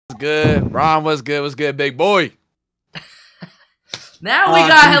Good. Ron was good. Was good, big boy. Now we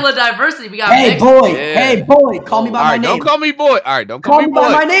got hella diversity. We got hey boy, call me by my name. Don't call me boy. All right, don't call me boy.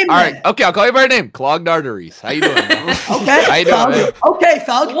 By my name. All right, okay, I'll call you by your name. Clogged arteries. How you doing? Man? Okay. How you doing, man? Okay,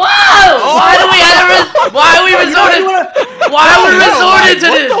 Thug. Wow! Why do we have? Why are we resorting? Why are we resorting to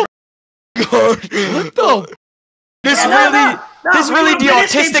this? What the? This really the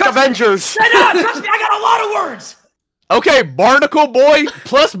autistic Avengers. No, trust me, I got a lot of words. Okay, barnacle boy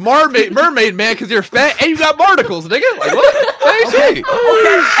plus mermaid man, because you're fat and you got barnacles, nigga. Like what? Okay,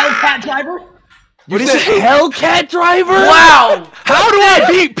 Hellcat driver. What is it? Hellcat driver? Wow! How do I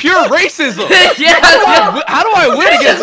beat pure racism? Yeah. How do I win against?